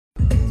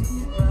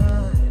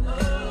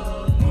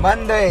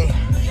Monday,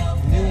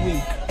 new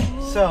week.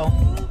 So,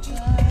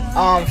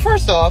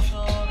 first off,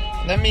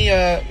 let me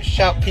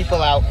shout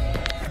people out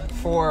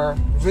for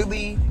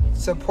really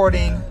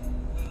supporting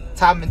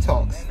Time and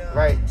Talks,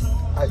 right?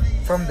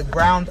 From the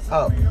ground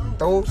up.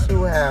 Those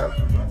who have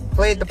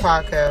played the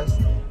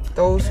podcast,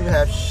 those who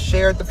have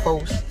shared the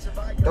post,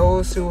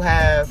 those who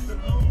have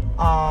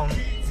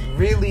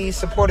really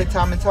supported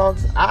Time and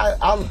Talks.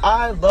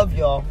 I love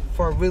y'all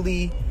for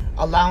really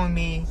allowing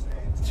me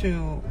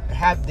to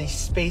have the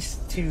space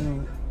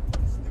to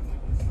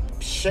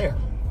share,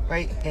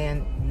 right?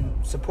 And you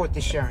support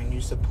the sharing.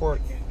 You support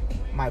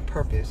my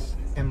purpose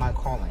and my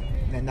calling.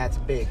 And that's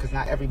big, because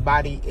not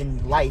everybody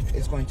in life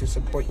is going to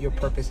support your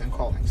purpose and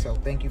calling. So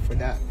thank you for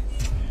that.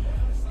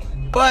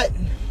 But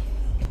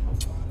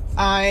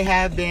I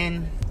have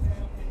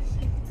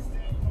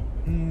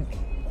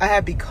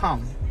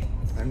become,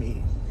 let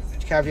me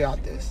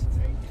caveat this,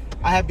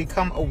 I have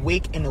become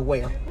awake and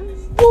aware.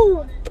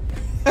 Woo!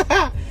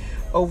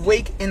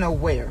 Awake and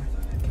aware.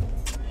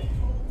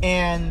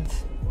 And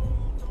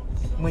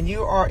when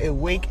you are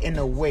awake and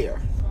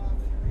aware,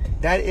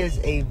 that is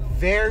a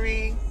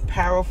very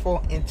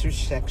powerful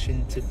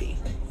intersection to be.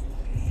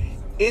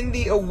 In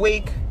the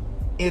awake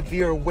of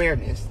your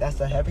awareness, that's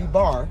a heavy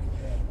bar.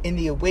 In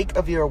the awake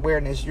of your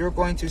awareness, you're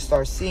going to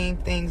start seeing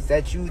things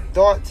that you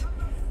thought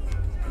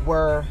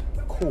were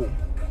cool.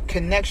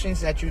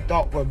 Connections that you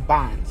thought were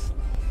bonds.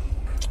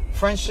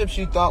 Friendships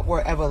you thought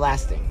were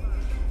everlasting.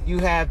 You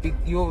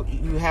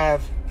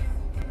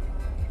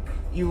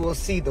will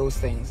see those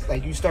things.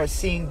 Like, you start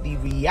seeing the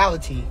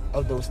reality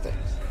of those things.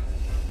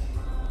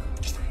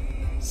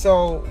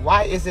 So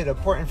why is it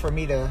important for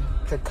me to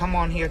come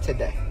on here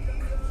today?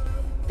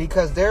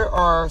 Because there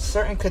are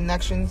certain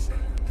connections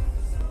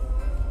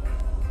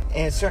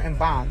and certain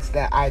bonds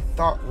that I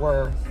thought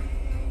were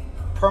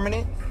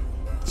permanent,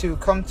 to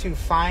come to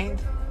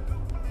find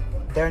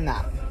they're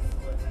not.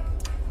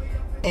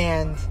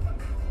 And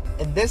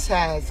this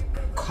has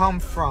come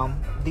from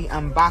the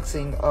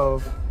unboxing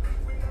of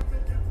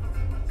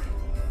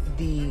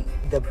the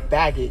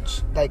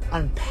baggage, like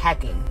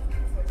unpacking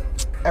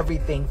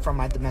everything from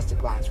my domestic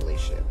violence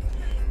relationship.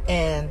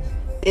 And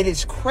it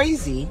is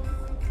crazy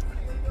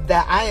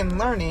that I am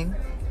learning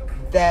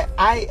that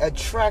I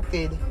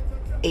attracted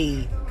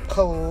a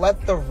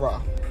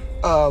plethora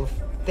of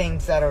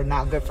things that are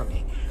not good for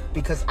me,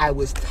 because I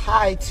was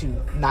tied to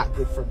not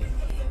good for me.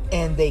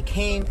 And they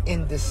came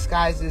in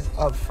disguises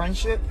of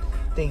friendship.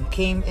 They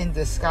came in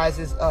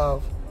disguises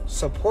of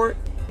support.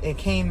 It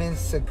came in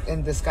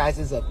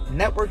disguises of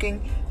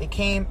networking. It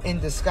came in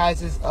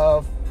disguises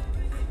of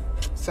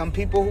some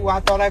people who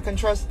I thought I could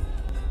trust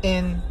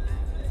in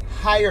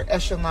higher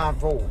echelon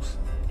roles.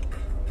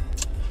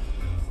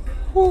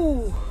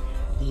 Whew.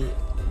 Yeah.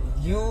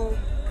 You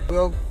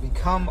will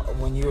become,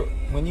 when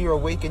you're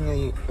awake in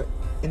the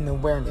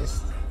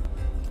awareness,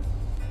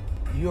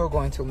 you are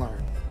going to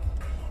learn.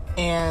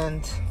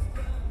 And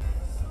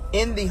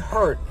in the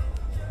hurt,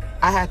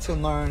 I had to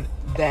learn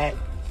that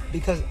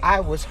because I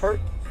was hurt,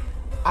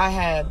 I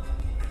had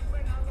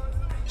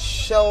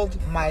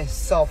shelled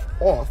myself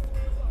off,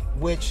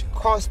 which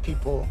caused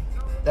people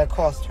that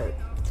caused hurt.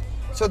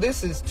 So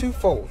this is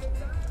twofold.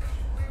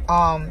 You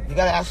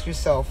got to ask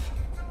yourself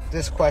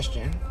this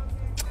question.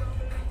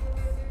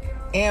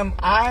 Am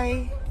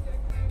I,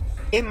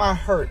 in my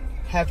hurt,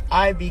 have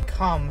I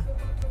become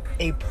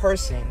a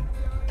person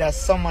that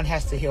someone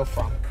has to heal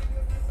from?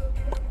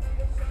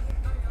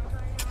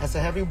 That's a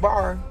heavy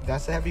bar.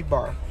 That's a heavy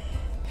bar.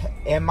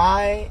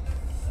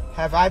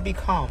 Have I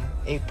become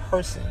a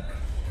person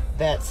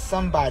that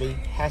somebody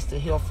has to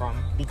heal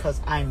from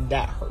because I'm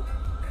that hurt?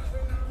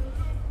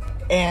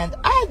 And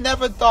I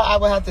never thought I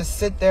would have to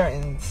sit there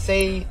and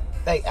say,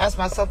 like, ask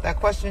myself that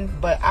question,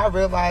 but I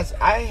realized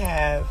I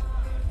have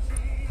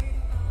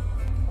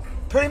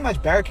pretty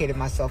much barricaded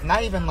myself.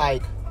 Not even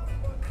like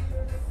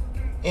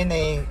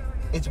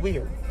it's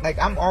weird. Like,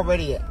 I'm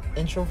already an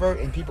introvert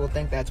and people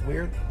think that's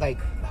weird. Like,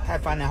 I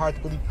find that hard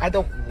to believe. I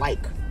don't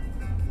like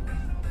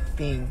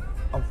being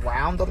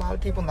around a lot of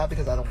people, not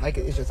because I don't like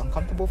it, it's just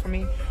uncomfortable for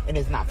me, and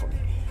it's not for me.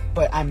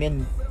 But I'm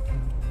in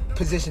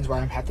positions where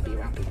I have to be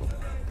around people.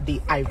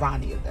 The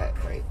irony of that,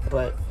 right?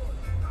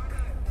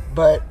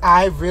 But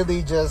I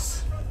really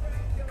just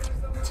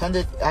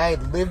I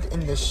lived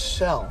in the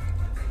shell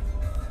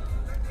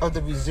of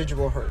the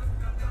residual hurt.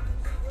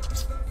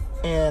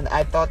 And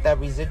I thought that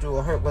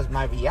residual hurt was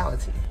my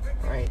reality,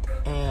 right?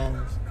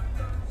 And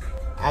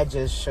I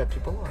just shut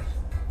people off,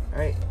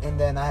 right? And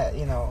then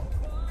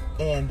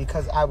and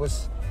because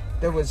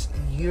there was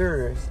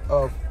years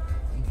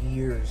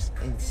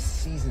and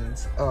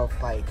seasons of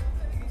like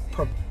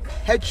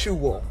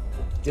perpetual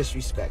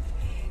disrespect.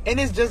 And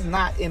it's just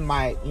not in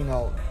my,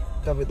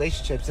 the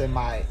relationships in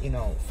my,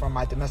 from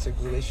my domestic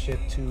relationship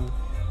to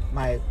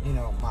my,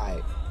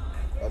 my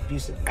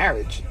abusive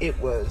marriage. It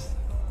was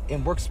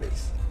in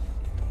workspace.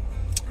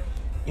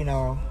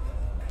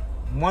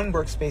 One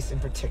workspace in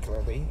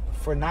particularly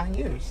for 9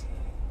 years.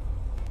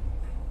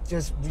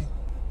 Just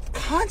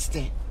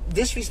constant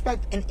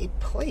disrespect, and it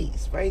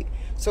plays, right?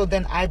 So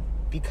then I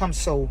become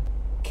so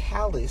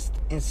calloused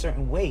in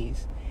certain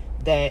ways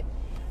that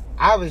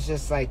I was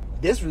just like,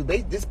 this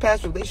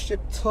past relationship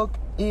took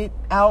it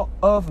out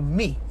of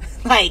me.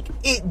 Like,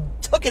 it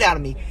took it out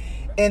of me.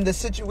 And the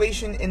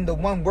situation in the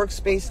one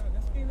workspace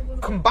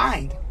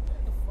combined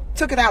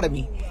took it out of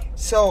me.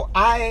 So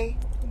I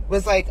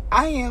was like,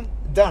 I am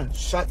done.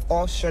 Shut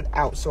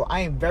out. So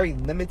I am very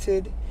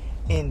limited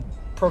in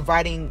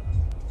providing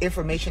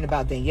information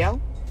about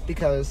Danielle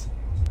because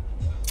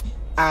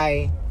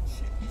I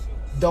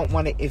don't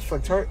want to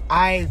inflict hurt.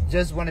 I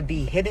just want to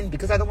be hidden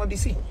because I don't want to be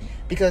seen.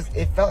 Because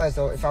it felt as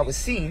though if I was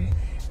seen,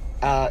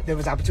 there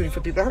was opportunity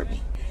for people to hurt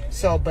me.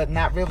 So, but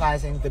not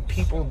realizing the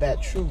people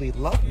that truly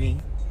love me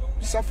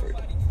suffered.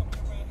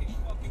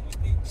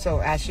 So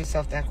ask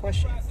yourself that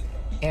question.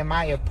 Am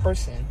I a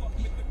person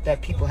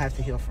that people have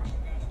to heal from?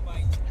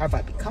 Have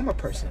I become a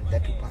person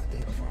that people have to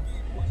heal from?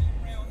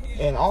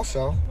 And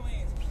also,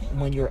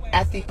 when you're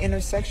at the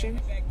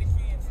intersection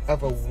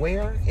of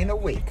aware and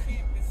awake,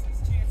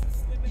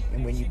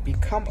 and when you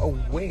become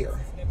aware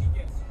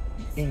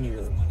in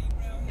your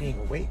being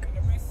awake,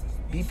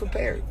 be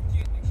prepared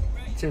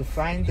to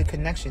find the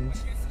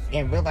connections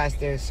and realize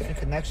there are certain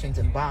connections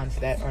and bonds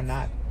that are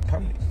not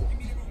permanent.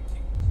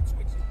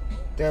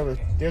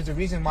 There's a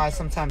reason why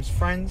sometimes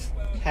friends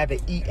have an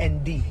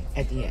END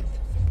at the end,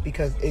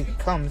 because it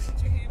comes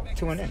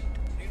to an end.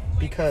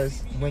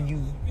 Because when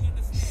you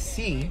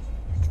see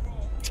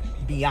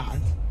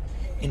beyond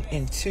and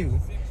into,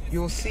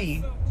 you'll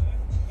see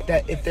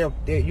that if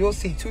you'll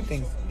see two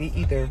things: they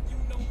either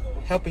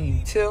helping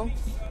you till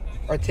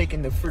or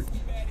taking the fruit.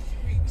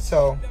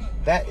 So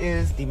that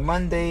is the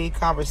Monday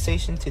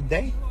conversation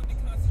today.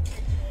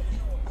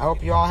 I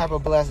hope you all have a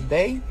blessed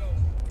day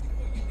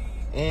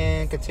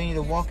and continue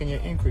to walk in your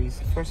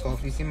increase. First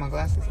off, you see my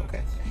glasses?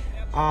 Okay.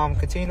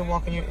 Continue to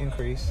walk in your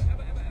increase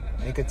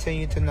and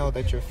continue to know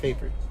that you're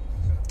favored.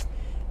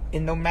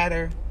 And no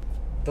matter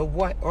the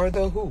what or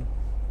the who,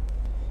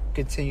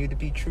 continue to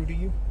be true to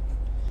you.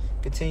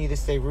 Continue to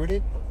stay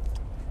rooted.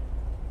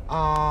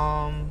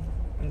 And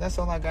that's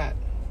all I got.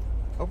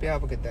 Hope you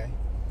have a good day.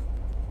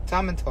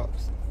 Time and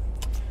Talks.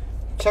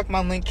 Check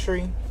my link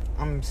tree.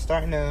 I'm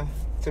starting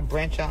to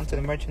branch out into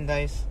the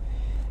merchandise.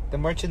 The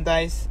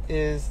merchandise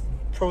is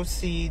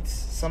proceeds.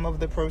 Some of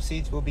the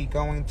proceeds will be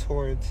going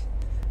towards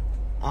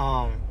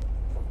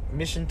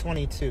Mission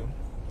 22.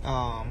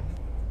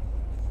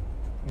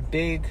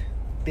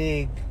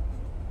 Big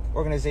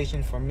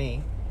organization for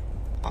me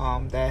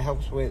that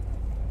helps with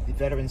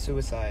veteran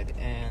suicide,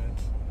 and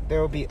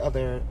there will be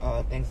other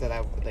things that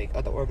I like,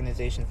 other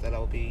organizations that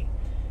I'll be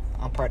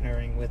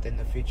partnering with in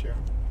the future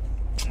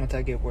once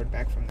I get word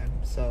back from them.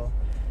 So,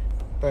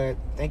 but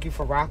thank you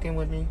for rocking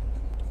with me.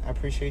 I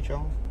appreciate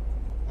y'all.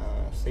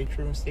 Stay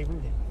true and stay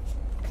rooted.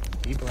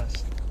 Be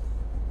blessed.